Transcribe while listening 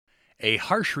A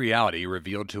harsh reality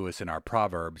revealed to us in our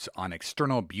Proverbs on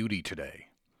external beauty today.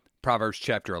 Proverbs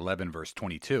chapter 11, verse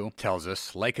 22 tells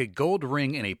us, like a gold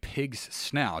ring in a pig's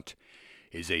snout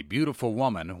is a beautiful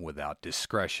woman without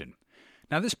discretion.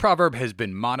 Now, this proverb has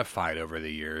been modified over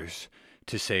the years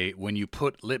to say when you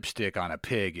put lipstick on a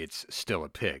pig, it's still a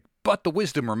pig. But the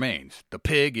wisdom remains. The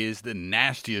pig is the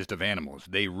nastiest of animals.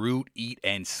 They root, eat,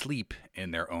 and sleep in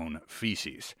their own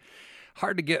feces.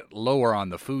 Hard to get lower on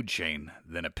the food chain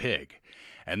than a pig.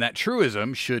 And that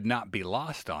truism should not be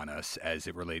lost on us as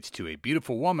it relates to a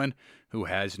beautiful woman who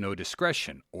has no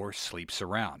discretion or sleeps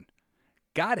around.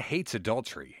 God hates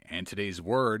adultery, and today's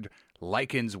word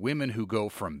likens women who go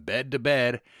from bed to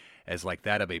bed as like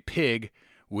that of a pig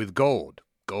with gold.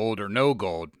 Gold or no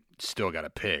gold, still got a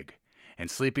pig. And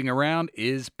sleeping around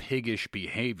is piggish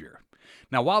behavior.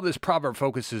 Now, while this proverb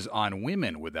focuses on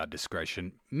women without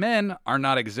discretion, men are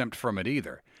not exempt from it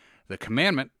either. The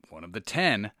commandment, one of the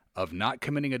 10, of not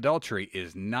committing adultery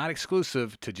is not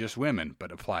exclusive to just women,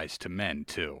 but applies to men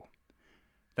too.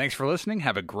 Thanks for listening.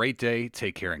 Have a great day.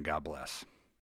 Take care and God bless.